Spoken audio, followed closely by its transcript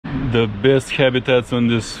the best habitats on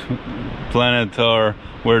this planet are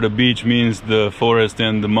where the beach means the forest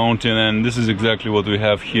and the mountain, and this is exactly what we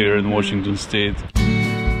have here in Washington State.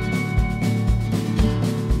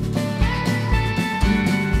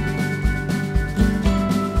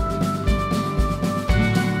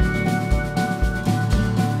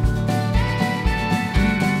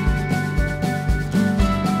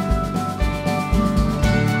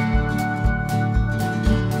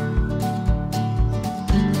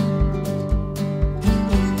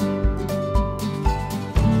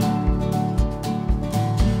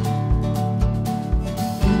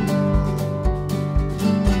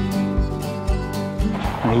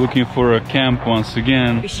 We're looking for a camp once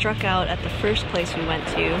again. We struck out at the first place we went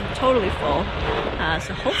to, totally full.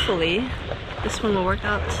 So hopefully this one will work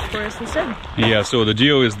out for us instead. Yeah, so the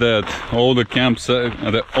deal is that all the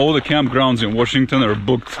campgrounds in Washington are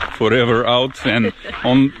booked forever out, and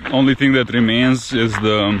only thing that remains is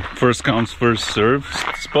the first comes first serve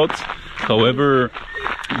spots. However,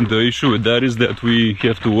 the issue with that is that we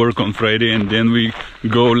have to work on Friday and then we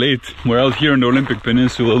go late. We're out here in the Olympic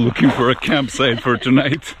Peninsula looking for a campsite for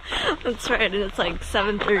tonight. That's right, and it's like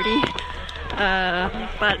 7:30.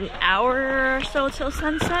 About an hour or so till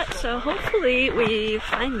sunset, so hopefully we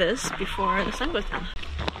find this before the sun goes down.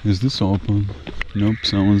 Is this open? Nope,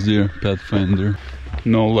 someone's there. Pathfinder.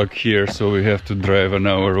 No luck here, so we have to drive an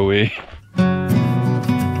hour away.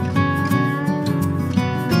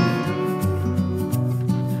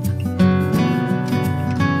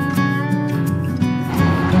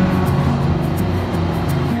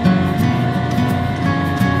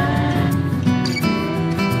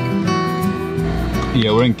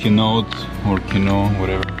 Yeah, we're in Keno,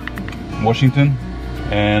 whatever, Washington,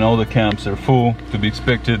 and all the camps are full. To be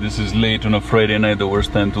expected, this is late on a Friday night, the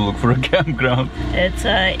worst time to look for a campground. It's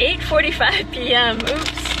 8:45 p.m.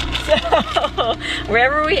 Oops. So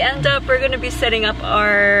wherever we end up, we're going to be setting up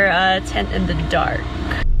our tent in the dark.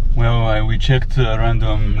 Well, we checked a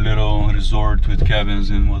random little resort with cabins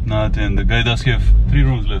and whatnot, and the guy does have 3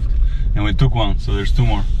 rooms left. And we took one, so there's 2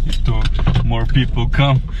 more. If 2 more people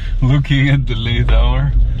come looking at the late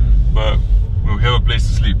hour, but we'll have a place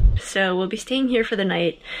to sleep. So we'll be staying here for the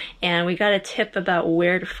night, and we got a tip about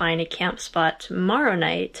where to find a camp spot tomorrow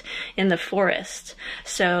night in the forest.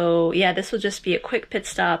 So yeah, this will just be a quick pit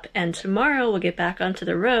stop, and tomorrow we'll get back onto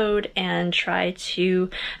the road and try to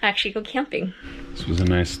actually go camping. This was a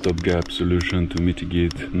nice stopgap solution to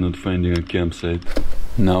mitigate not finding a campsite.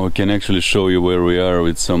 Now we can actually show you where we are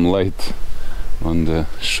with some light on the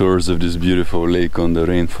shores of this beautiful lake on the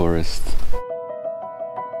rainforest.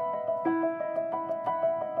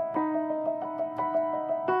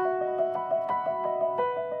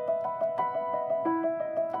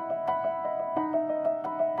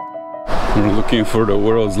 We're looking for the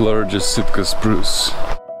world's largest Sitka spruce.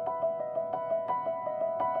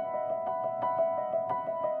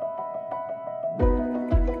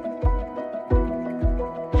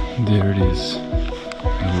 There it is,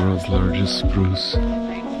 the world's largest spruce.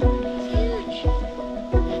 Huge.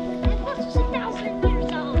 It was 1,000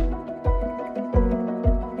 years old.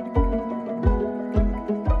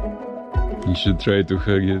 You should try to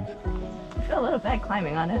hug it. I feel a little bad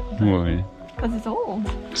climbing on it. Why? Because it's old.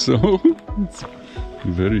 So, it's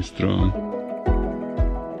very strong.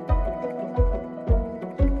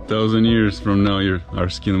 1,000 years from now, our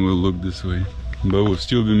skin will look this way. But we'll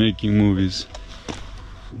still be making movies.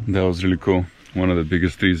 That was really cool. One of the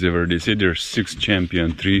biggest trees ever. They say there's 6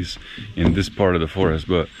 champion trees in this part of the forest,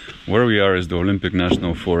 but where we are is the Olympic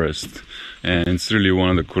National Forest, and it's really one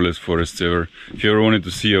of the coolest forests ever. If you ever wanted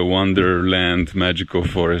to see a wonderland magical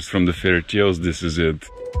forest from the fairy tales, this is it.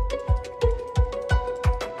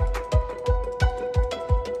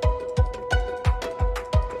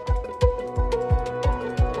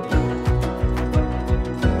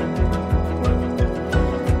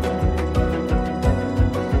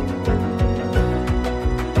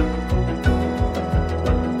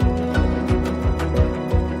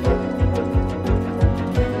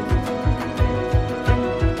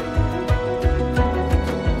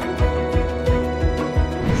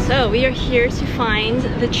 So we are here to find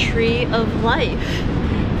the Tree of Life,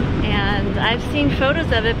 and I've seen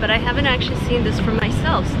photos of it, but I haven't actually seen this for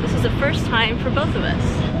myself. So this is the first time for both of us.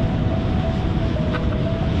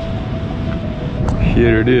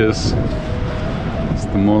 Here it is. It's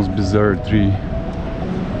the most bizarre tree.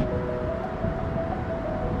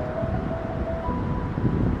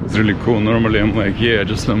 It's really cool. Normally I'm like, yeah,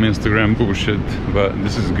 just some Instagram bullshit, but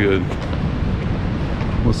this is good.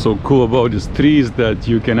 What's so cool about this tree is that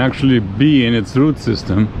you can actually be in its root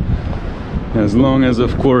system, as long as,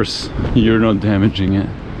 of course, you're not damaging it.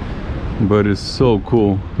 but it's so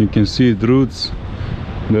cool. You can see the roots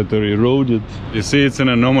that are eroded. You see, it's an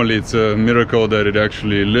anomaly. It's a miracle that it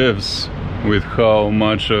actually lives with how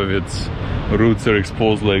much of its roots are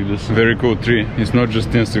exposed like this. Very cool tree. It's not just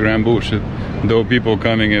Instagram bullshit, though people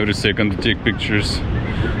coming every second to take pictures.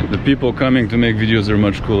 The people coming to make videos are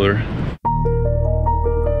much cooler.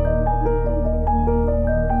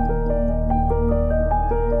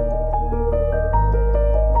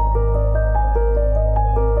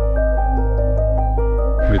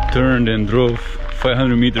 We turned and drove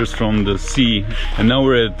 500 meters from the sea, and now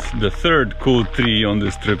we're at the third cool tree on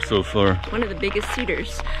this trip so far. One of the biggest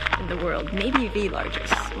cedars in the world, maybe the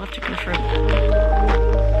largest. We'll have to confirm that.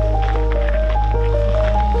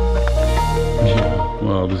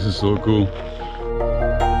 Wow, this is so cool.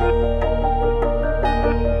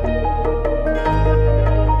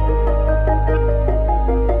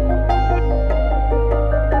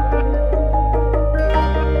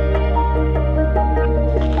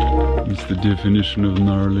 The definition of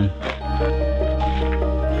gnarly.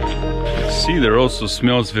 Cedar also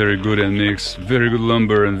smells very good and makes very good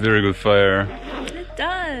lumber and very good fire. It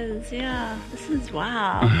does, yeah. This is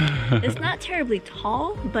wow. It's not terribly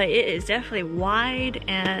tall, but it is definitely wide,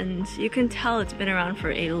 and you can tell it's been around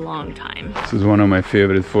for a long time. This is one of my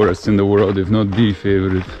favorite forests in the world, if not the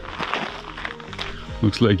favorite.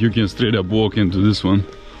 Looks like you can straight up walk into this one.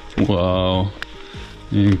 Wow,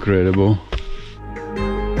 incredible.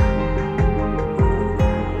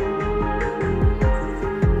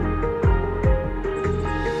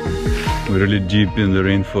 We're really deep in the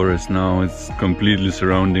rainforest now. It's completely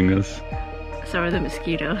surrounding us. So are the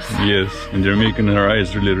mosquitoes. Yes, and they're making our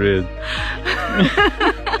eyes really red.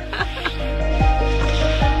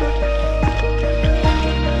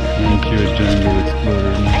 Thank you, Jungle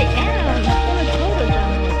Explorer. I am. I'm a total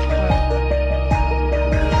jungle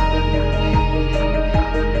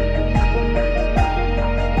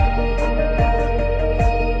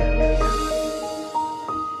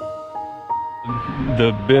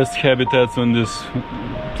The best habitats on this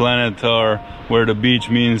planet are where the beach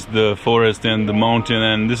means the forest and the mountain,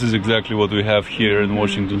 and this is exactly what we have here in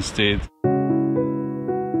Washington State.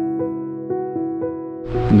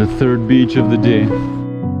 The third beach of the day.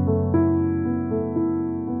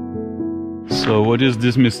 So what is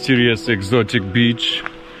this mysterious exotic beach?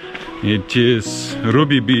 It is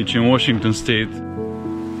Ruby Beach in Washington State.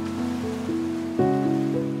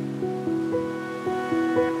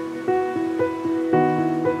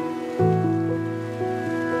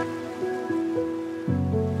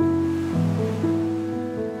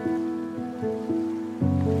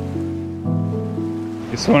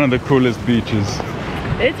 It's one of the coolest beaches.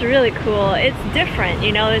 It's really cool. It's different,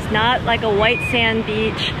 you know, it's not like a white sand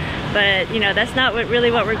beach, but you know, that's not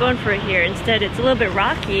really what we're going for here. Instead, it's a little bit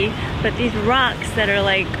rocky, but these rocks that are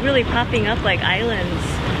like really popping up like islands,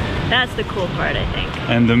 that's the cool part, I think.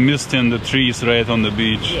 And the mist and the trees right on the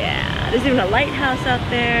beach. Yeah, there's even a lighthouse out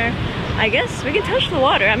there. I guess we can touch the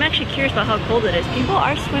water. I'm actually curious about how cold it is. People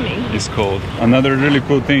are swimming. It's cold. Another really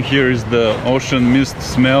cool thing here is the ocean mist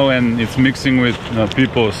smell, and it's mixing with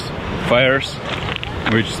people's fires,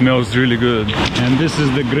 which smells really good. And this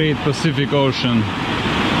is the Great Pacific Ocean,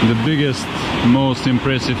 the biggest, most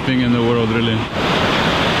impressive thing in the world, really.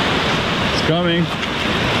 It's coming. It's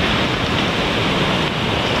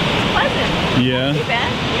pleasant. Yeah. Not too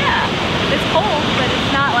bad. Yeah. It's cold, but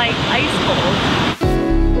it's not like ice cold.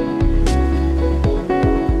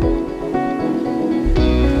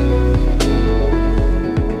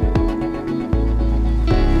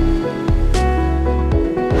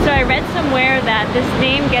 Somewhere that this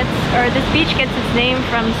beach gets its name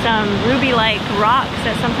from some ruby-like rocks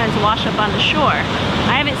that sometimes wash up on the shore.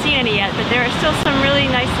 I haven't seen any yet, but there are still some really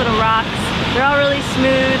nice little rocks. They're all really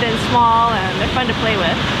smooth and small, and they're fun to play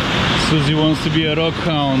with. Susie wants to be a rock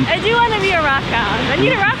hound. I do want to be a rock hound. I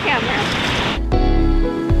need a rock hammer.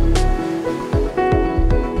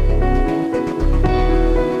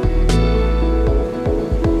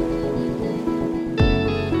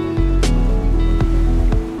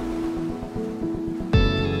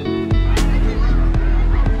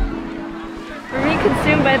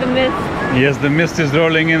 Consumed by the mist. Yes, the mist is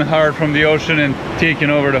rolling in hard from the ocean and taking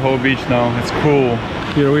over the whole beach now. It's cool.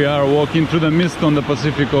 Here we are walking through the mist on the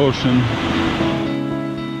Pacific Ocean.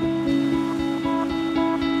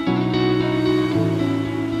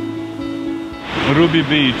 Ruby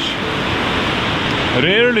Beach.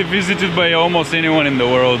 Rarely visited by almost anyone in the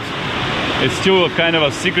world. It's still kind of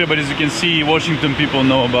a secret, but as you can see, Washington people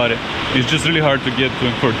know about it. It's just really hard to get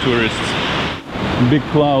to for tourists. Big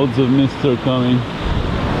clouds of mist are coming.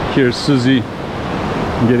 Here's Susie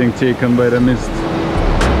getting taken by the mist.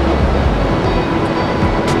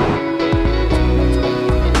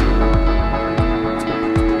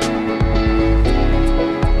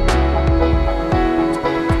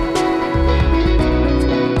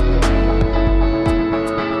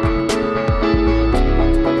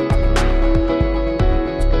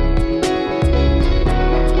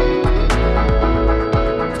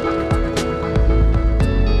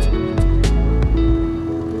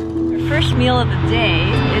 of the day.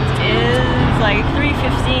 It is like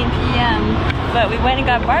 3:15 p.m. but we went and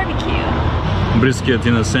got barbecue. Brisket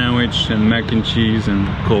in a sandwich and mac and cheese and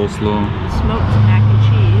coleslaw. Smoked mac and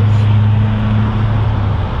cheese.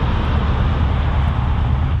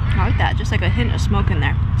 I like that, just like a hint of smoke in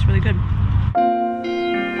there. It's really good.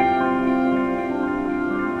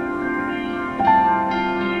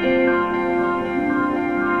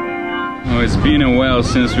 It's been a while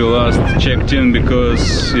since we last checked in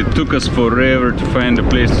because it took us forever to find a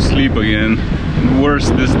place to sleep again. Worse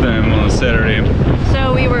this time on a Saturday.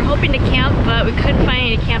 So we were hoping to camp, but we couldn't find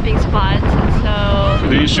any camping spots, so...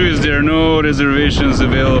 The issue is there are no reservations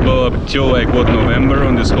available up till like what, November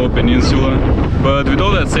on this whole peninsula. But with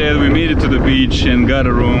all that said, we made it to the beach and got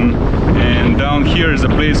a room. And down here is a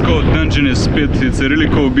place called Dungeness Spit. It's a really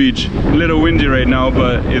cool beach. A little windy right now,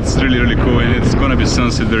 but it's really cool, and it's gonna be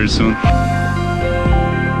sunset very soon.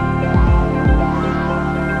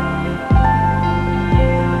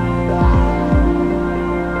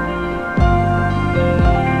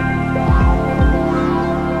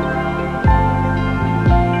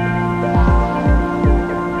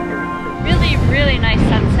 Really nice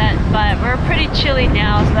sunset, but we're pretty chilly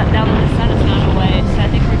now, so that now that the sun has gone away, so I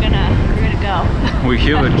think we're gonna go. We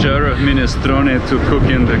have a jar of minestrone to cook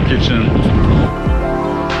in the kitchen.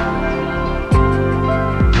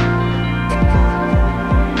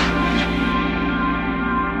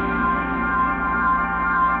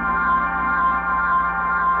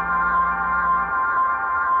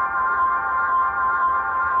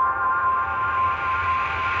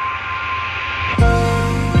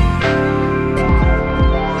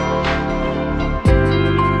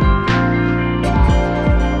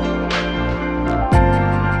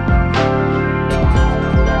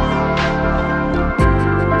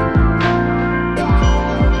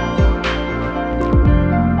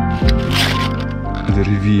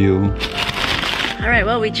 Reveal. Alright,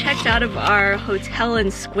 well, we checked out of our hotel in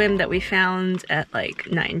Sequim that we found at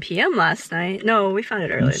like 9 p.m. last night. No, we found it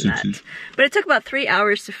earlier than that. But it took about 3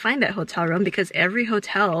 hours to find that hotel room because every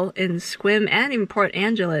hotel in Sequim and in Port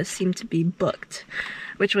Angeles seemed to be booked,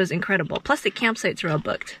 which was incredible. Plus the campsites were all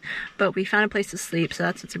booked. But we found a place to sleep, so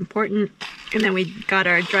that's what's important. And then we got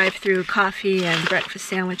our drive-through coffee and breakfast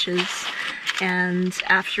sandwiches. And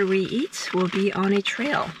after we eat, we'll be on a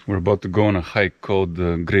trail. We're about to go on a hike called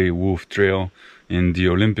the Grey Wolf Trail in the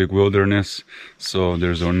Olympic Wilderness. So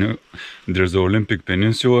there's the Olympic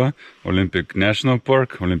Peninsula, Olympic National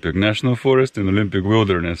Park, Olympic National Forest, and Olympic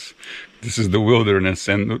Wilderness. This is the wilderness,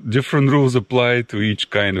 and different rules apply to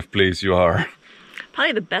each kind of place you are.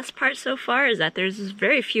 Probably the best part so far is that there's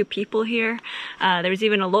very few people here. There was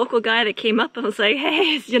even a local guy that came up and was like,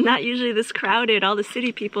 hey, it's not usually this crowded. All the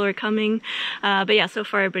city people are coming. But yeah, so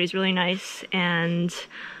far everybody's really nice, and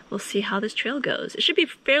we'll see how this trail goes. It should be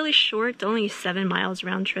fairly short, only 7 miles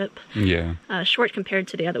round trip. Yeah. Short compared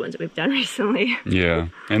to the other ones that we've done recently. Yeah,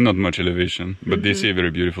 and not much elevation, but they say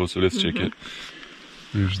very beautiful, so let's check it.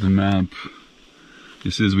 There's the map.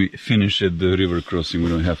 It says we finish at the river crossing, we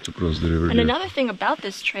don't have to cross the river. And another thing about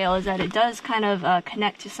this trail is that it does kind of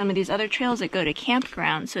connect to some of these other trails that go to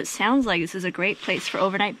campgrounds. So it sounds like this is a great place for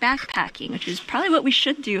overnight backpacking, which is probably what we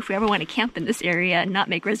should do if we ever want to camp in this area and not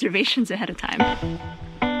make reservations ahead of time.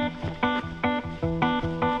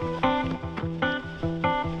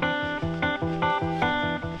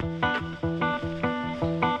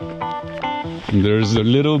 There's a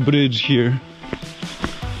little bridge here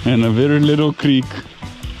and a very little creek.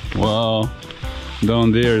 Wow,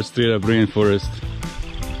 down there straight up rainforest.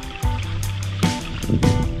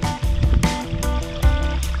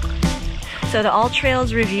 So the All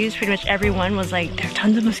Trails reviews, pretty much everyone was like, there are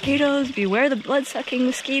tons of mosquitoes, beware the blood-sucking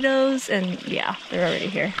mosquitoes, and yeah, they're already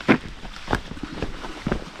here.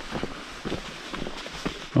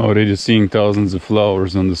 Already seeing thousands of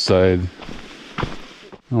flowers on the side.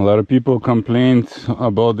 A lot of people complained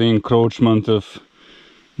about the encroachment of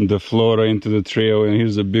the flora into the trail, and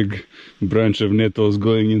here's a big branch of nettles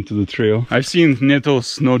going into the trail. I've seen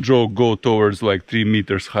nettles, no joke, go towards like 3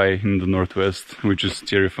 meters high in the northwest, which is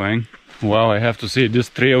terrifying. Wow, I have to say this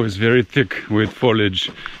trail is very thick with foliage.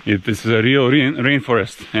 It is a real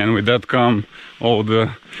rainforest, and with that come all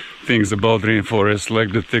the things about rainforest,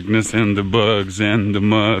 like the thickness and the bugs and the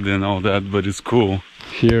mud and all that, but it's cool.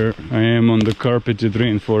 Here I am on the carpeted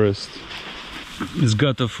rainforest. It's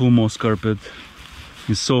got a full moss carpet.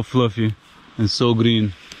 It's so fluffy and so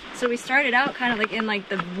green. So we started out kind of like in like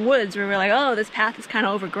the woods where we're like, oh, this path is kind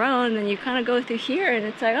of overgrown, and then you kind of go through here and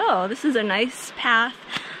it's like, oh, this is a nice path.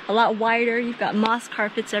 a lot wider. You've got moss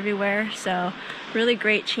carpets everywhere, so really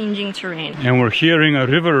great changing terrain. And we're hearing a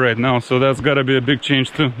river right now, so that's gotta be a big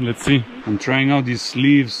change too. Let's see. I'm trying out these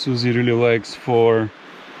sleeves Susie really likes for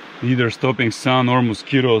either stopping sun or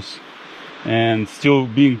mosquitoes and still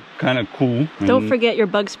being kind of cool. Don't forget your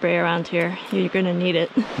bug spray around here. You're gonna need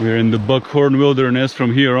it. We're in the Buckhorn Wilderness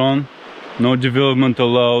from here on. No development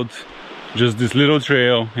allowed. Just this little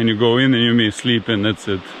trail, and you go in and you may sleep, and that's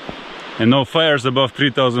it. And no fires above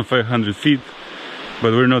 3,500 feet,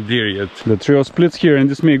 but we're not there yet. The trail splits here, and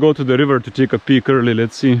this may go to the river to take a peek early.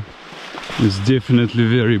 Let's see. It's definitely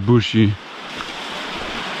very bushy.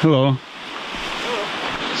 Hello.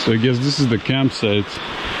 So I guess this is the campsite.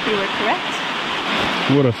 You were correct.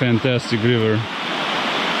 What a fantastic river.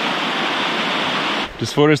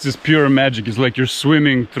 This forest is pure magic. It's like you're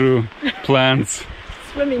swimming through plants.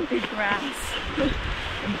 Swimming through grass and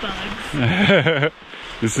bugs.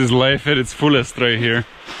 This is life at its fullest right here.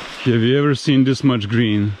 Have you ever seen this much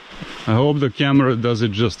green? I hope the camera does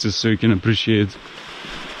it justice so you can appreciate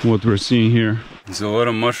what we're seeing here. There's a lot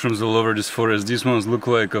of mushrooms all over this forest. These ones look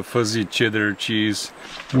like a fuzzy cheddar cheese.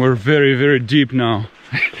 We're very, very deep now.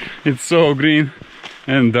 It's so green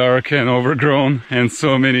and dark and overgrown and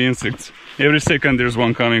so many insects. Every second there's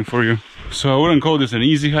one coming for you. So I wouldn't call this an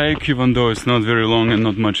easy hike, even though it's not very long and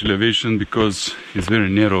not much elevation, because it's very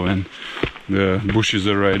narrow and the bushes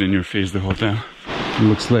are right in your face the whole time. It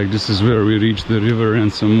looks like this is where we reach the river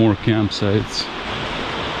and some more campsites.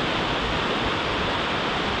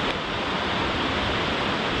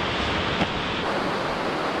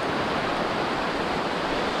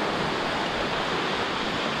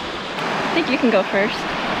 I think you can go first.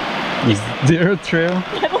 Is there a trail?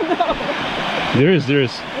 I don't know. There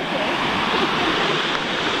is.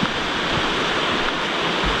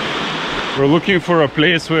 We're looking for a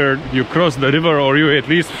place where you cross the river, or you at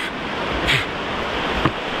least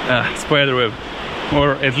spiderweb,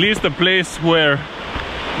 or at least a place where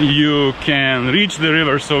you can reach the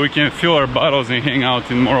river so we can fill our bottles and hang out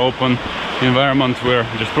in more open environment where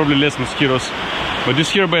there's probably less mosquitoes. But this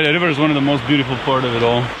here by the river is one of the most beautiful part of it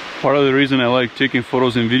all. Part of the reason I like taking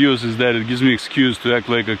photos and videos is that it gives me excuse to act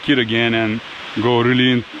like a kid again and go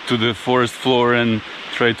really into the forest floor and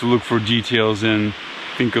try to look for details and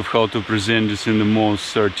think of how to present this in the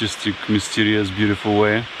most artistic, mysterious, beautiful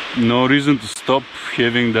way. No reason to stop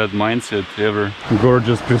having that mindset ever.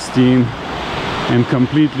 Gorgeous, pristine, and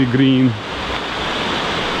completely green.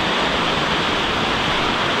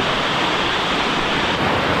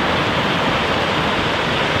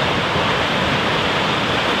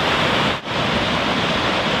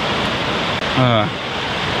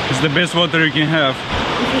 It's the best water you can have.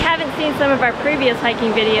 If you haven't seen some of our previous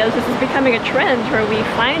hiking videos, this is becoming a trend where we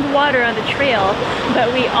find water on the trail,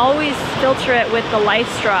 but we always filter it with the life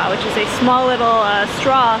straw, which is a small little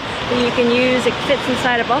straw that you can use. It fits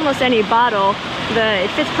inside of almost any bottle.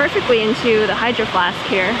 It fits perfectly into the hydro flask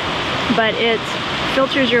here, but it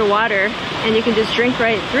filters your water and you can just drink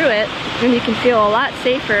right through it, and you can feel a lot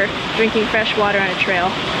safer drinking fresh water on a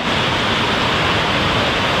trail.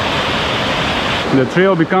 The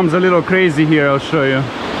trail becomes a little crazy here, I'll show you.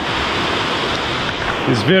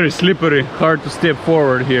 It's very slippery, hard to step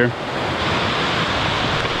forward here.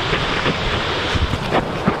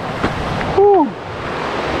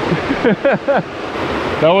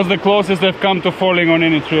 That was the closest I've come to falling on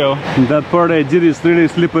any trail. That part I did is really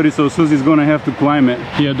slippery, so Susie's gonna have to climb it.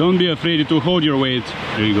 Yeah, don't be afraid to hold your weight.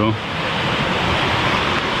 There you go.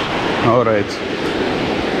 Alright.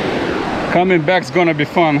 Coming back's gonna be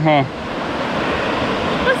fun, huh?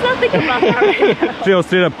 Let's not think about that right now. Trail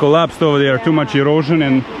straight up collapsed over there, too much erosion,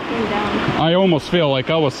 and Down. I almost fell, like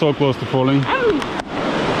I was so close to falling. I'm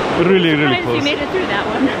Really surprised close. you made it through that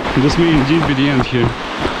one. This may indeed be the end here.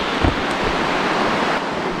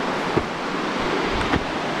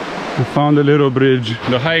 I found a little bridge.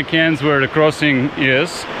 The hike ends where the crossing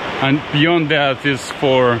is, and beyond that is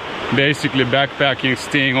for basically backpacking,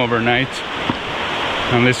 staying overnight.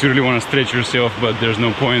 Unless you really want to stretch yourself, but there's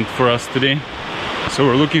no point for us today. So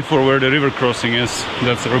we're looking for where the river crossing is.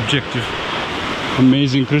 That's our objective.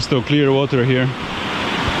 Amazing crystal clear water here.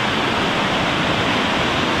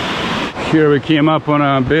 Here we came up on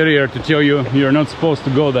a barrier to tell you you're not supposed to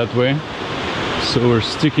go that way. So we're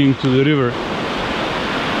sticking to the river.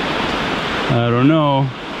 I don't know.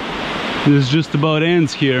 This just about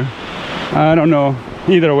ends here. I don't know.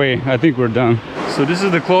 Either way, I think we're done. So this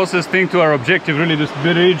is the closest thing to our objective, really. This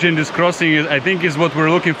bridge and this crossing is, I think, is what we're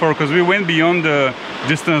looking for, because we went beyond the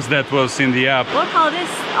distance that was in the app. We'll call this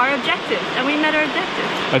our objective, and we met our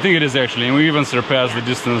objective. I think it is actually, and we even surpassed the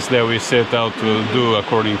distance that we set out to do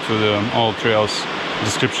according to the All Trails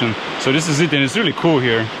description. So this is it, and it's really cool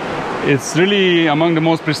here. It's really among the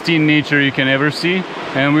most pristine nature you can ever see,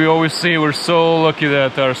 and we always say we're so lucky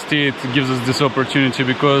that our state gives us this opportunity,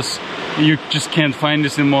 because you just can't find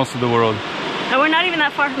this in most of the world. And we're not even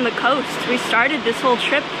that far from the coast. We started this whole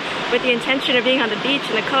trip with the intention of being on the beach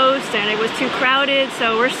and the coast, and it was too crowded,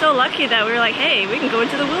 so we're so lucky that we were like, hey, we can go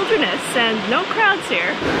into the wilderness and no crowds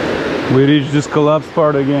here. We reached this collapsed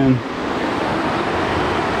part again.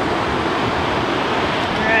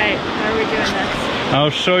 Alright, how are we doing this? I'll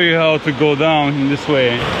show you how to go down in this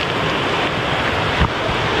way.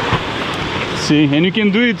 See, and you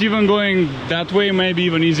can do it even going that way, maybe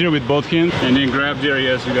even easier with both hands. And then grab there,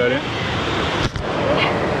 yes, you got it.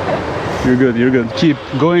 You're good, you're good. Keep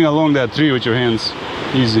going along that tree with your hands.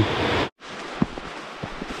 Easy.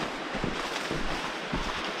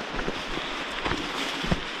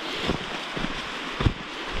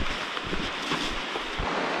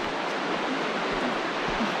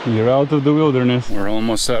 You're out of the wilderness. We're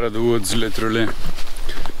almost out of the woods, literally.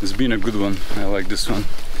 It's been a good one. I like this one.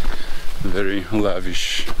 Very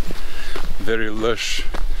lavish, very lush,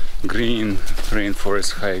 green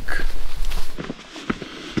rainforest hike.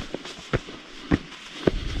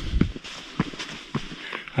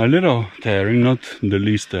 A little tiring, not the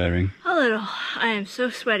least tiring. A little. I am so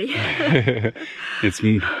sweaty. It's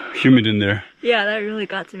humid in there. Yeah, that really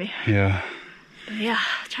got to me. Yeah. But yeah,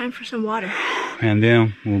 time for some water. And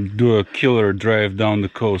then we'll do a killer drive down the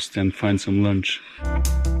coast and find some lunch.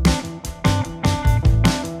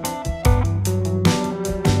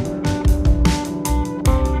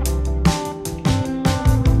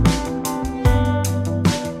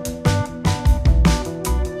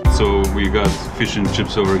 So we got fish and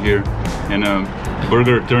chips over here, and a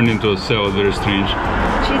burger turned into a salad, very strange.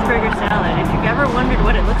 Cheeseburger salad. If you've ever wondered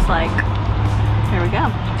what it looks like, here we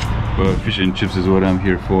go. But fish and chips is what I'm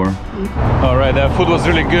here for. Alright, that food was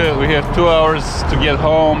really good. We have 2 hours to get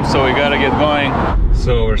home, so we gotta get going.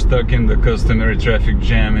 So we're stuck in the customary traffic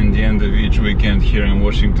jam in the end of each weekend here in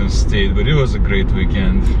Washington State, but it was a great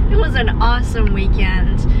weekend. It was an awesome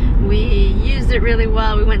weekend. We used it really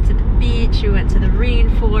well. We went to the beach, we went to the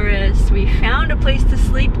rainforest, we found a place to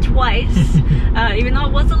sleep twice, even though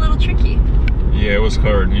it was a little tricky. Yeah, it was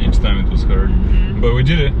hard. Each time it was hard. But we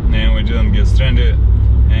did it, and we didn't get stranded.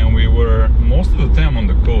 And we were most of the time on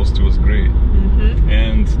the coast. It was great.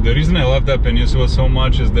 And the reason I love that peninsula so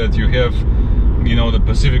much is that you have, you know, the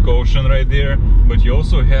Pacific Ocean right there, but you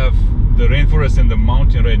also have the rainforest and the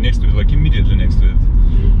mountain right next to it, like immediately next to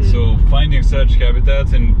it. So finding such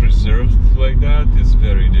habitats and preserved like that is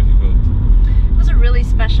very difficult. It was a really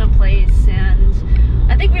special place, and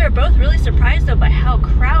I think we were both really surprised though by how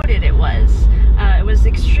crowded it was. It was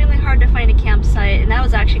extremely hard to find a campsite, and that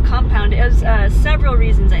was actually compounded. It was several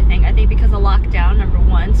reasons, I think. I think because of lockdown, number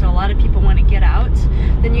one, so a lot of people want to get out.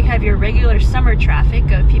 Then you have your regular summer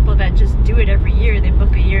traffic of people that just do it every year. They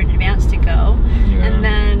book a year in advance to go. Yeah. And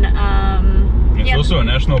then it's also a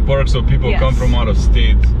national park, so people come from out of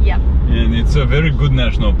state. Yep. And it's a very good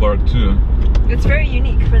national park too. It's very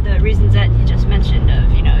unique for the reasons that you just mentioned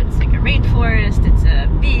of, you know, it's like a rainforest, it's a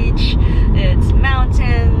beach, it's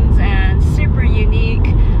mountains, and super unique,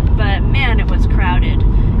 but man, it was crowded.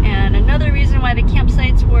 And another reason why the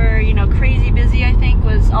campsites were, you know, crazy busy, I think,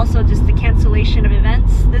 was also just the cancellation of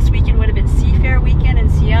events. This weekend would have been Seafair weekend in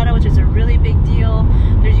Seattle, which is a really big deal.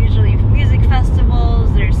 There's usually music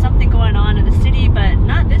festivals, there's something going on in the city, but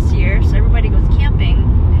not this year, so everybody goes camping.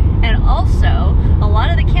 And also, a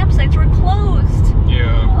lot of the campsites were closed.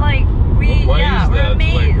 Yeah. Like, we're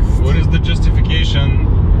amazed. Like, what is the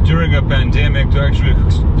justification during a pandemic to actually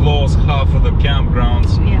close half of the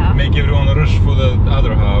campgrounds, make everyone rush for the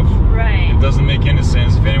other half? Right. It doesn't make any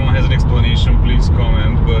sense. If anyone has an explanation, please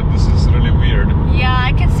comment, but this is really weird. Yeah,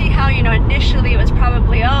 I can see how, you know, initially it was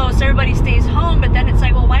probably, oh, so everybody stays home, but then it's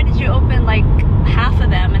like, well, why did you open like half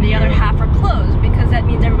of them and the other half are closed? Because that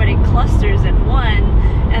means everybody clusters in one.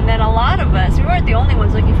 And then a lot of us, we weren't the only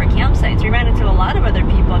ones looking for campsites. We ran into a lot of other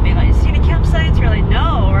people being like, you see any campsites? We're like,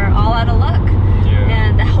 no, we're all out of luck. Yeah.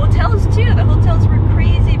 And the hotels too, the hotels were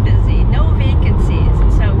crazy busy, no vacancies.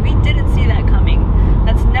 And so we didn't see that coming.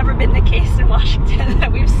 That's never been the case in Washington that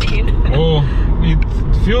we've seen. Well,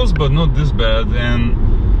 it feels, but not this bad.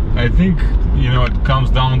 And I think, you know, it comes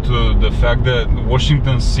down to the fact that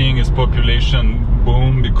Washington's seeing its population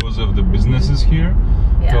boom because of the businesses here.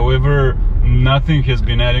 Yeah. However, nothing has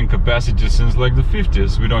been adding capacity since like the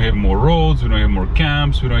 50s. We don't have more roads, we don't have more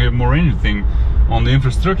camps, we don't have more anything on the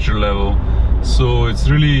infrastructure level. So it's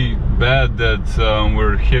really bad that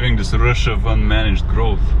we're having this rush of unmanaged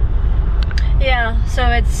growth. Yeah, so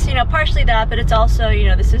it's, you know, partially that, but it's also, you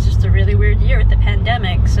know, this is just a really weird year with the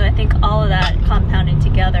pandemic. So I think all of that compounding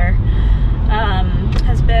together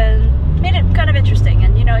has made it kind of interesting.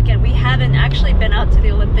 And you know, again, we haven't actually been out to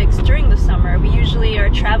the Olympics during the summer. We usually are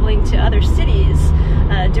traveling to other cities,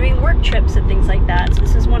 doing work trips and things like that. So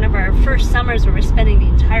this is one of our first summers where we're spending the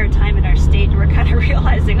entire time in our state, and we're kind of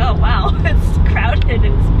realizing, oh wow, it's crowded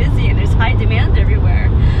and it's busy and there's high demand everywhere,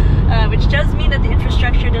 which does mean that the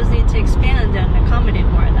infrastructure does need to expand and accommodate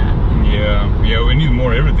more of that. Yeah, we need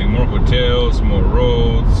more everything, more hotels, more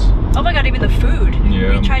roads. Oh my god, even the food.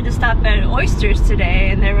 Yeah. We tried to stop at Oysters today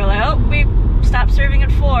and they were like, oh, we stopped serving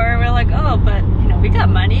at 4. We're like, oh, but you know, we got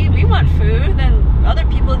money, we want food, and other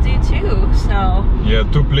people do too, so. Yeah,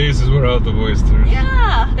 2 places were out of oysters.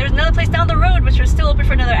 Yeah, there's another place down the road which was still open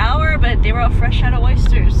for another hour, but they were all fresh out of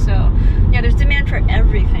oysters, so yeah, there's demand for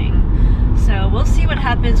everything. So we'll see what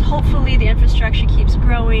happens. Hopefully the infrastructure keeps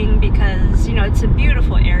growing because, you know, it's a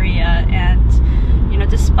beautiful area, and you know,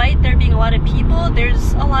 despite there being a lot of people,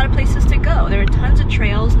 there's a lot of places to go. There are tons of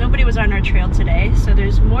trails. Nobody was on our trail today, so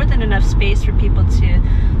there's more than enough space for people to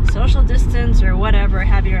social distance or whatever,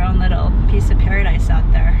 have your own little piece of paradise out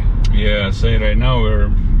there. Yeah, say right now we're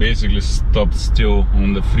basically stopped still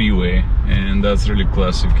on the freeway, and that's really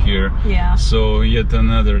classic here. Yeah. So yet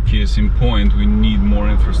another case in point, we need more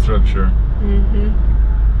infrastructure.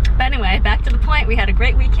 But anyway, back to the point, we had a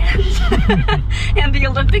great weekend. And the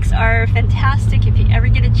Olympics are fantastic. If you ever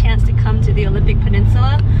get a chance to come to the Olympic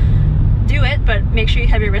Peninsula, do it, but make sure you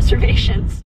have your reservations.